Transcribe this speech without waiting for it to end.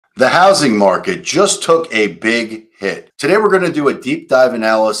The housing market just took a big hit. Today, we're going to do a deep dive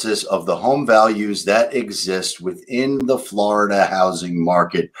analysis of the home values that exist within the Florida housing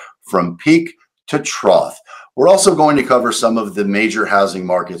market from peak to trough. We're also going to cover some of the major housing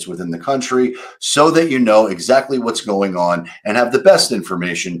markets within the country so that you know exactly what's going on and have the best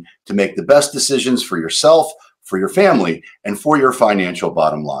information to make the best decisions for yourself, for your family, and for your financial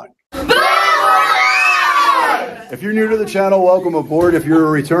bottom line. If you're new to the channel, welcome aboard. If you're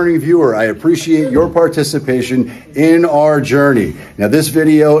a returning viewer, I appreciate your participation in our journey. Now, this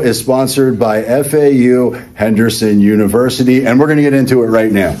video is sponsored by FAU Henderson University, and we're going to get into it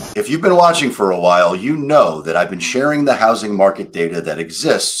right now. If you've been watching for a while, you know that I've been sharing the housing market data that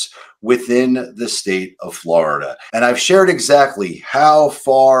exists within the state of Florida. And I've shared exactly how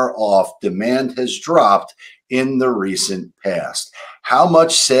far off demand has dropped in the recent past, how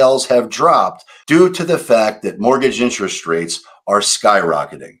much sales have dropped due to the fact that mortgage interest rates are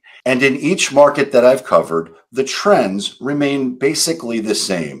skyrocketing. And in each market that I've covered, the trends remain basically the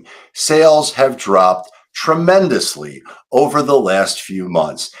same. Sales have dropped tremendously over the last few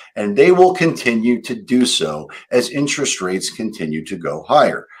months, and they will continue to do so as interest rates continue to go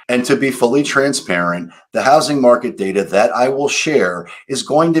higher. And to be fully transparent, the housing market data that I will share is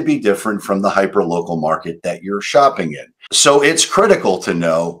going to be different from the hyperlocal market that you're shopping in. So it's critical to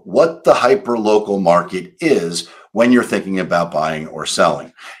know what the hyperlocal market is when you're thinking about buying or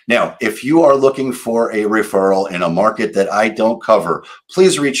selling. Now, if you are looking for a referral in a market that I don't cover,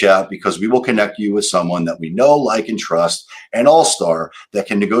 please reach out because we will connect you with someone that we know, like, and trust, an all-star that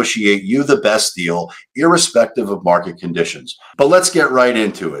can negotiate you the best deal, irrespective of market conditions. But let's get right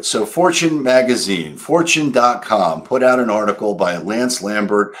into it. So Fortune magazine, Fortune.com, put out an article by Lance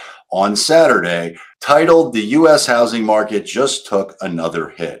Lambert on Saturday titled "The U.S. Housing Market Just Took Another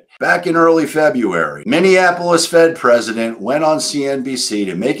Hit." Back in early February, Minneapolis Fed president went on CNBC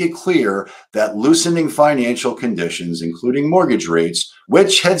to make it clear that loosening financial conditions, including mortgage rates,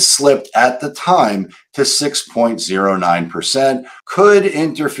 which had slipped at the time to 6.09%, could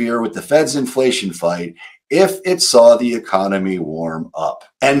interfere with the Fed's inflation fight if it saw the economy warm up.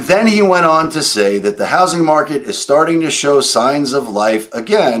 And then he went on to say that the housing market is starting to show signs of life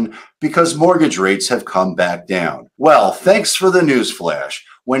again because mortgage rates have come back down. Well, thanks for the news flash.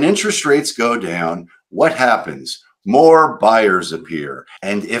 When interest rates go down, what happens? More buyers appear.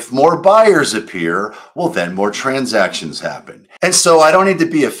 And if more buyers appear, well, then more transactions happen. And so I don't need to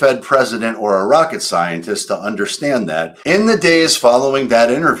be a Fed president or a rocket scientist to understand that. In the days following that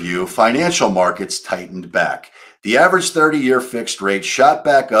interview, financial markets tightened back. The average 30-year fixed rate shot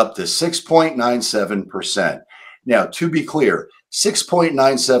back up to 6.97%. Now, to be clear,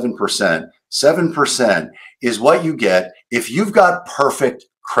 6.97%, 7% is what you get if you've got perfect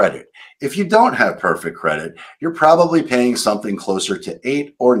credit. If you don't have perfect credit, you're probably paying something closer to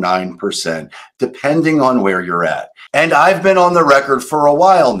 8 or 9%, depending on where you're at. And I've been on the record for a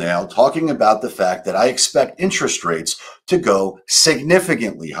while now talking about the fact that I expect interest rates to go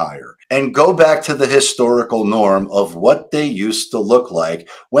significantly higher and go back to the historical norm of what they used to look like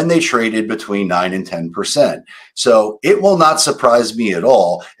when they traded between 9 and 10%. So it will not surprise me at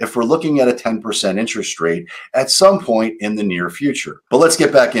all if we're looking at a 10% interest rate at some point in the near future. But let's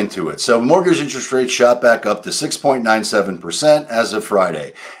get back into it. So mortgage interest rates shot back up to 6.97% as of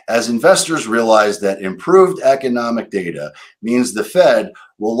Friday, as investors realized that improved economic data means the Fed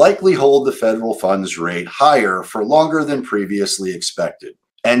will likely hold the federal funds rate higher for longer than previously expected.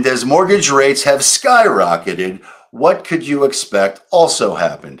 And as mortgage rates have skyrocketed, what could you expect also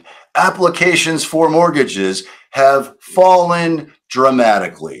happened? Applications for mortgages have fallen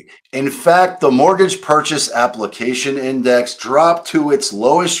dramatically. In fact, the mortgage purchase application index dropped to its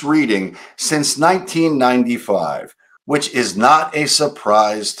lowest reading since 1995, which is not a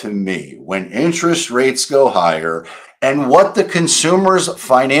surprise to me when interest rates go higher. And what the consumer's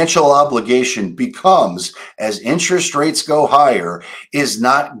financial obligation becomes as interest rates go higher is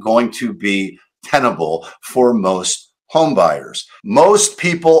not going to be tenable for most home buyers. Most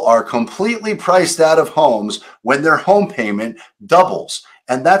people are completely priced out of homes when their home payment doubles.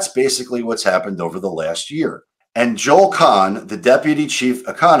 And that's basically what's happened over the last year. And Joel Kahn, the deputy chief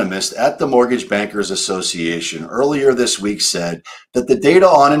economist at the Mortgage Bankers Association, earlier this week said that the data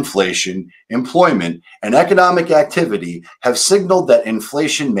on inflation, employment, and economic activity have signaled that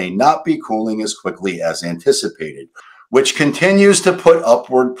inflation may not be cooling as quickly as anticipated, which continues to put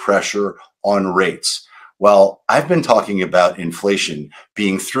upward pressure on rates. Well, I've been talking about inflation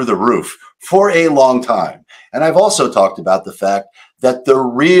being through the roof for a long time. And I've also talked about the fact that the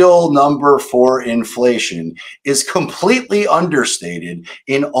real number for inflation is completely understated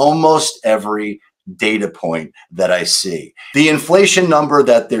in almost every data point that I see. The inflation number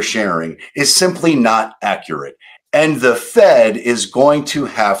that they're sharing is simply not accurate. And the Fed is going to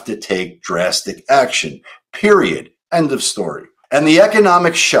have to take drastic action, period. End of story. And the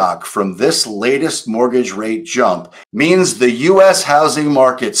economic shock from this latest mortgage rate jump means the U.S. housing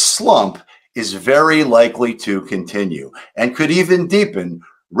market slump is very likely to continue and could even deepen,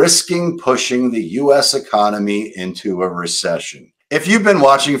 risking pushing the U.S. economy into a recession. If you've been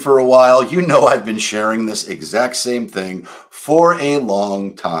watching for a while, you know I've been sharing this exact same thing for a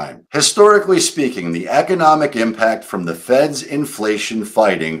long time. Historically speaking, the economic impact from the Fed's inflation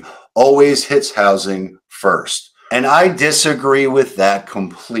fighting always hits housing first. And I disagree with that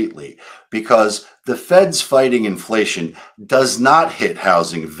completely, because the Fed's fighting inflation does not hit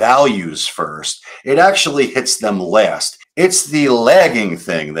housing values first. It actually hits them last. It's the lagging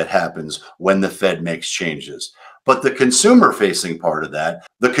thing that happens when the Fed makes changes. But the consumer-facing part of that,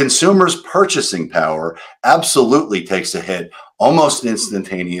 the consumer's purchasing power, absolutely takes a hit almost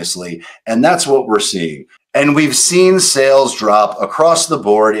instantaneously, and that's what we're seeing. And we've seen sales drop across the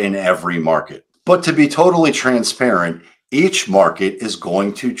board in every market. But to be totally transparent, each market is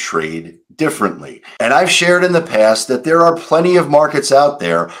going to trade differently. And I've shared in the past that there are plenty of markets out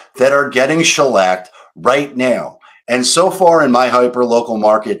there that are getting shellacked right now. And so far in my hyperlocal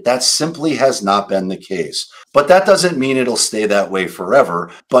market, that simply has not been the case. But that doesn't mean it'll stay that way forever.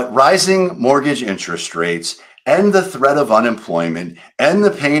 But rising mortgage interest rates and the threat of unemployment and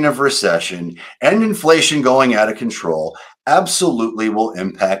the pain of recession and inflation going out of control absolutely will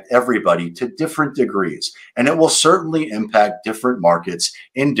impact everybody to different degrees. And it will certainly impact different markets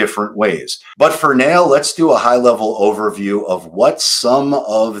in different ways. But for now, let's do a high-level overview of what some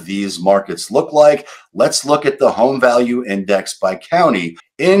of these markets look like. Let's look at the home value index by county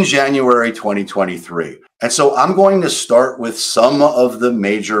in January 2023. And so I'm going to start with some of the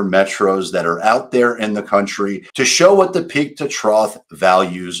major metros that are out there in the country to show what the peak to trough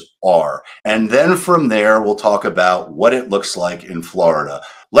values are. And then from there, we'll talk about what it looks like in Florida.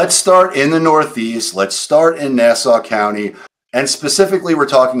 Let's start in the Northeast. Let's start in Nassau County. And specifically, we're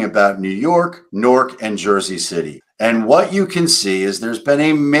talking about New York, Newark, and Jersey City. And what you can see is there's been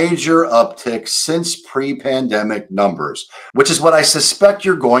a major uptick since pre-pandemic numbers, which is what I suspect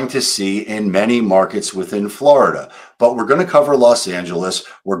you're going to see in many markets within Florida. But we're going to cover Los Angeles,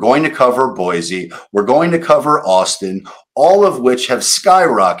 we're going to cover Boise, we're going to cover Austin, all of which have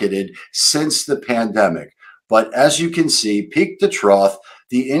skyrocketed since the pandemic. But as you can see, peak to trough,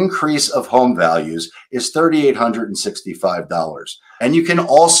 the increase of home values is $3,865. And you can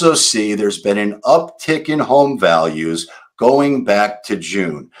also see there's been an uptick in home values going back to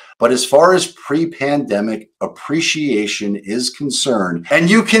June. But as far as pre-pandemic appreciation is concerned, and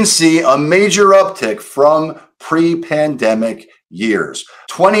you can see a major uptick from pre-pandemic years.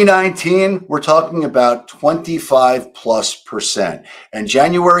 2019, we're talking about 25+%. And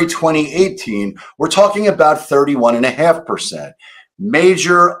January 2018, we're talking about 31.5%.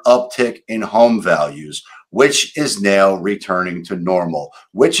 Major uptick in home values, which is now returning to normal,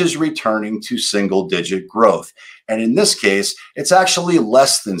 which is returning to single-digit growth. And in this case, it's actually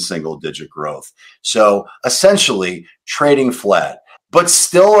less than single-digit growth. So essentially trading flat, but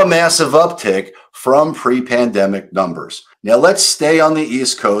still a massive uptick from pre-pandemic numbers. Now let's stay on the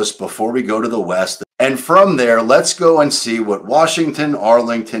East Coast before we go to the West. And from there, let's go and see what Washington,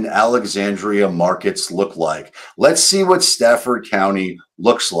 Arlington, Alexandria markets look like. Let's see what Stafford County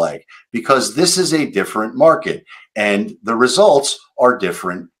looks like, because this is a different market and the results are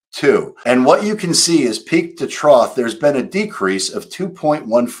different too. And what you can see is peak to trough, there's been a decrease of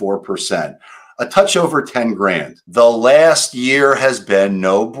 2.14%. A touch over 10 grand. The last year has been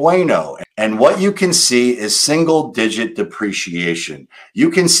no bueno. And what you can see is single digit depreciation. You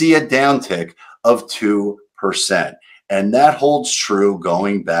can see a downtick of 2%. And that holds true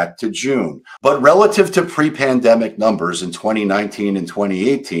going back to June. But relative to pre-pandemic numbers in 2019 and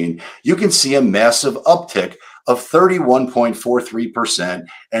 2018, you can see a massive uptick of 31.43%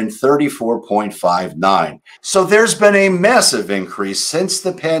 and 34.59. So there's been a massive increase since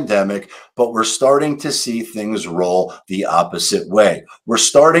the pandemic, but we're starting to see things roll the opposite way. We're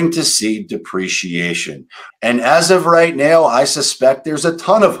starting to see depreciation. And as of right now, I suspect there's a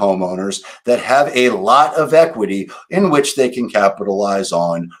ton of homeowners that have a lot of equity in which they can capitalize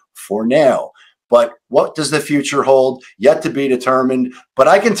on for now. But what does the future hold? Yet to be determined. But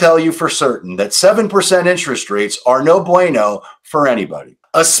I can tell you for certain that 7% interest rates are no bueno for anybody,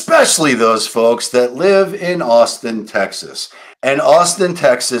 especially those folks that live in Austin, Texas. And Austin,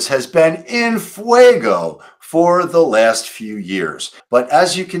 Texas has been in fuego for the last few years. But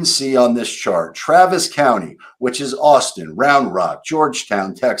as you can see on this chart, Travis County, which is Austin, Round Rock,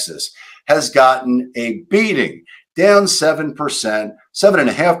 Georgetown, Texas, has gotten a beating, down 7%,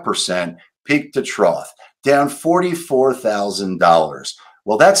 7.5%, peak to trough, down $44,000.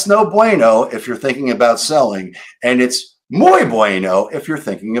 Well, that's no bueno if you're thinking about selling, and it's muy bueno if you're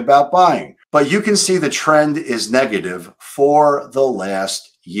thinking about buying. But you can see the trend is negative for the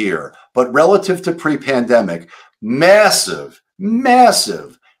last year. But relative to pre-pandemic, massive,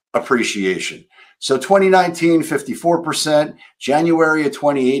 massive appreciation. So 2019, 54%, January of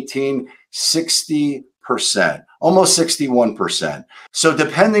 2018, 60%, almost 61%. So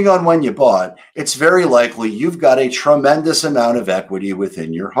depending on when you bought, it's very likely you've got a tremendous amount of equity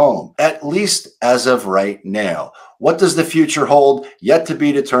within your home, at least as of right now. What does the future hold? Yet to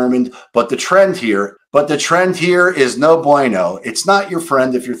be determined, but the trend here is no bueno. It's not your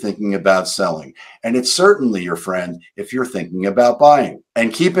friend if you're thinking about selling, and it's certainly your friend if you're thinking about buying.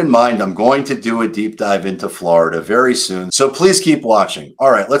 And keep in mind, I'm going to do a deep dive into Florida very soon, so please keep watching. All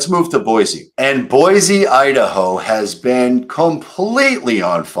right, let's move to Boise. And Boise, Idaho has been completely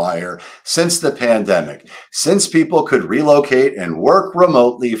on fire since the pandemic, since people could relocate and work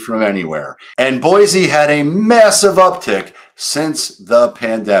remotely from anywhere. And Boise had a massive uptick since the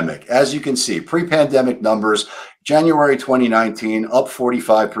pandemic. As you can see, pre-pandemic numbers, January 2019 up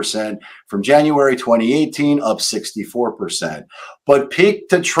 45%, from January 2018 up 64%. But peak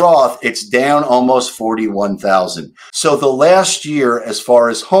to trough, it's down almost 41,000. So the last year, as far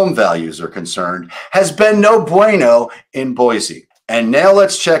as home values are concerned, has been no bueno in Boise. And now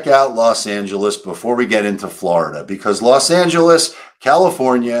let's check out Los Angeles before we get into Florida, because Los Angeles,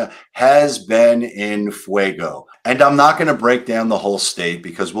 California has been in fuego. And I'm not going to break down the whole state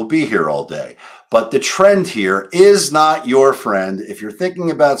because we'll be here all day. But the trend here is not your friend if you're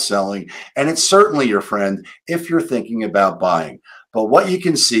thinking about selling, and it's certainly your friend if you're thinking about buying. But what you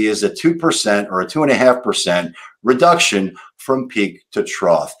can see is a 2% or a 2.5% reduction from peak to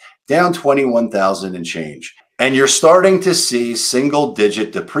trough, down 21,000 and change. And you're starting to see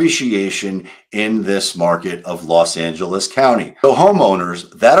single-digit depreciation in this market of Los Angeles County. So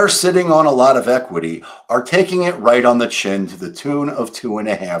homeowners that are sitting on a lot of equity are taking it right on the chin to the tune of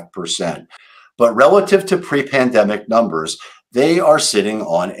 2.5%. But relative to pre-pandemic numbers, they are sitting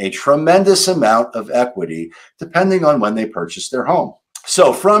on a tremendous amount of equity, depending on when they purchased their home.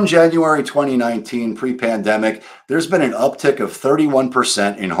 So from January 2019, pre-pandemic, there's been an uptick of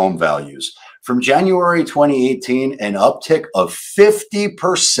 31% in home values. From January 2018, an uptick of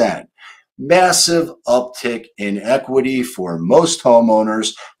 50%. Massive uptick in equity for most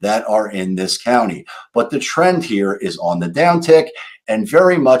homeowners that are in this county. But the trend here is on the downtick, and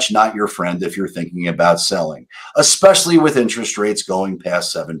very much not your friend if you're thinking about selling, especially with interest rates going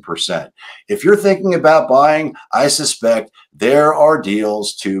past 7%. If you're thinking about buying, I suspect there are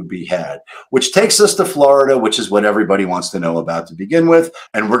deals to be had, which takes us to Florida, which is what everybody wants to know about to begin with.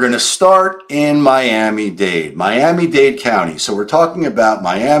 And we're going to start in Miami-Dade County. So we're talking about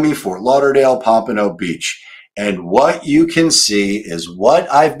Miami, Fort Lauderdale, Pompano Beach. And what you can see is what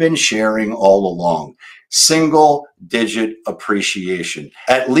I've been sharing all along. Single-digit appreciation,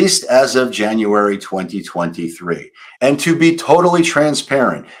 at least as of January 2023. And to be totally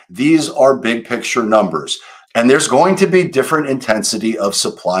transparent, these are big picture numbers. And there's going to be different intensity of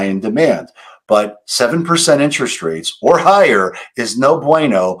supply and demand. But 7% interest rates or higher is no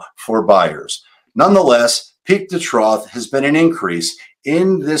bueno for buyers. Nonetheless, peak to trough has been an increase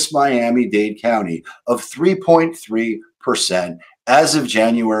in this Miami-Dade County of 3.3% as of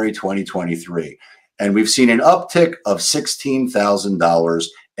January 2023. And we've seen an uptick of $16,000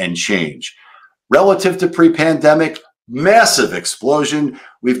 and change. Relative to pre-pandemic, massive explosion.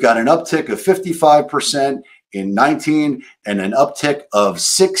 We've got an uptick of 55% in 19 and an uptick of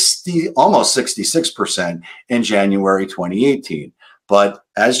almost 66% in January 2018. But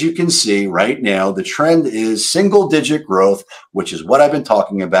as you can see right now, the trend is single-digit growth, which is what I've been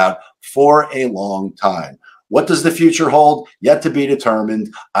talking about for a long time. What does the future hold? Yet to be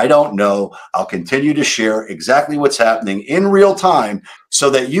determined. I don't know. I'll continue to share exactly what's happening in real time so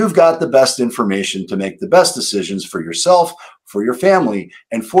that you've got the best information to make the best decisions for yourself, for your family,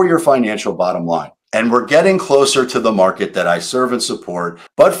 and for your financial bottom line. And we're getting closer to the market that I serve and support.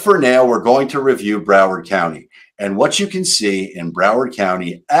 But for now, we're going to review Broward County. And what you can see in Broward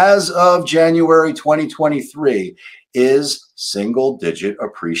County as of January 2023 is single-digit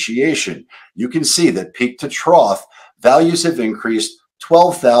appreciation. You can see that peak to trough, values have increased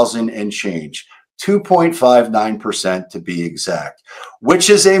 12,000 and change, 2.59% to be exact, which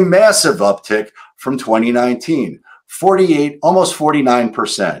is a massive uptick from 2019, almost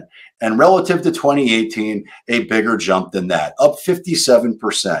 49%. And relative to 2018, a bigger jump than that, up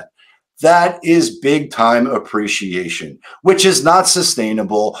 57%. That is big time appreciation, which is not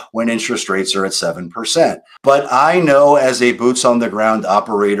sustainable when interest rates are at 7%. But I know, as a boots on the ground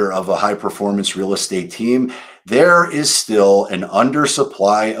operator of a high performance real estate team, there is still an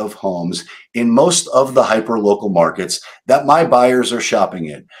undersupply of homes in most of the hyperlocal markets that my buyers are shopping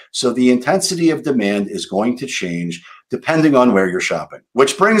in. So the intensity of demand is going to change depending on where you're shopping.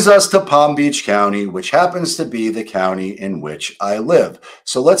 Which brings us to Palm Beach County, which happens to be the county in which I live.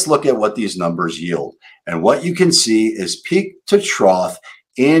 So let's look at what these numbers yield. And what you can see is peak to trough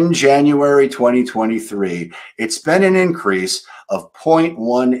in January 2023. It's been an increase of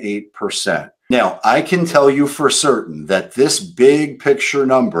 0.18%. Now, I can tell you for certain that this big picture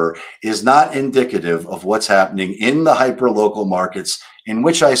number is not indicative of what's happening in the hyperlocal markets in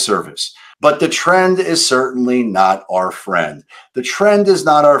which I service. But the trend is certainly not our friend. The trend is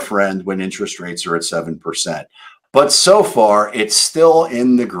not our friend when interest rates are at 7%. But so far, it's still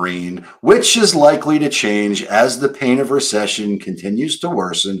in the green, which is likely to change as the pain of recession continues to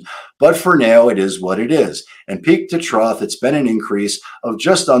worsen. But for now, it is what it is. And peak to trough, it's been an increase of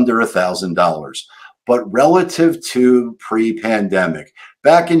just under $1,000. But relative to pre-pandemic,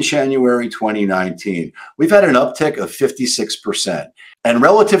 back in January 2019, we've had an uptick of 56%. And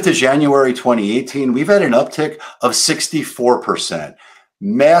relative to January 2018, we've had an uptick of 64%.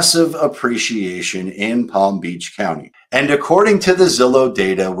 Massive appreciation in Palm Beach County. And according to the Zillow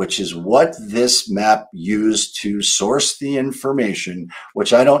data, which is what this map used to source the information,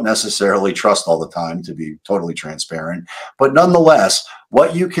 which I don't necessarily trust all the time, to be totally transparent, but nonetheless,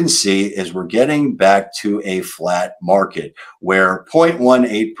 what you can see is we're getting back to a flat market where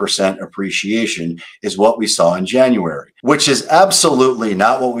 0.18% appreciation is what we saw in January, which is absolutely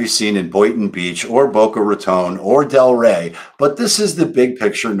not what we've seen in Boynton Beach or Boca Raton or Delray. But this is the big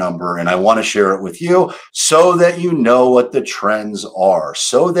picture number, and I want to share it with you so that you know what the trends are,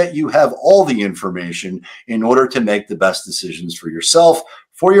 so that you have all the information in order to make the best decisions for yourself,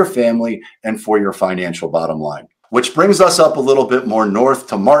 for your family, and for your financial bottom line. Which brings us up a little bit more north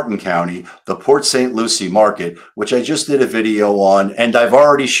to Martin County, the Port St. Lucie market, which I just did a video on, and I've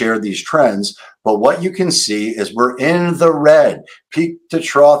already shared these trends. But what you can see is we're in the red. Peak to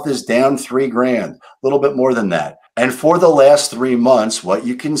trough is down $3,000, a little bit more than that. And for the last 3 months, what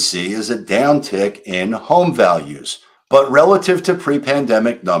you can see is a downtick in home values. But relative to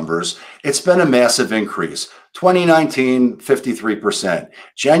pre-pandemic numbers, it's been a massive increase. 2019, 53%.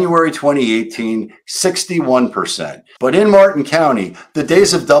 January 2018, 61%. But in Martin County, the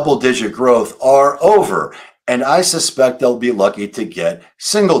days of double-digit growth are over, and I suspect they'll be lucky to get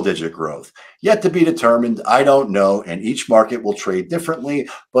single-digit growth. Yet to be determined, I don't know, and each market will trade differently,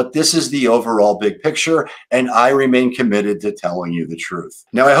 but this is the overall big picture, and I remain committed to telling you the truth.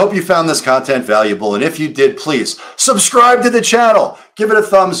 Now, I hope you found this content valuable, and if you did, please subscribe to the channel, give it a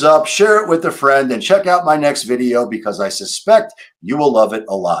thumbs up, share it with a friend, and check out my next video because I suspect you will love it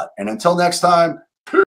a lot. And until next time,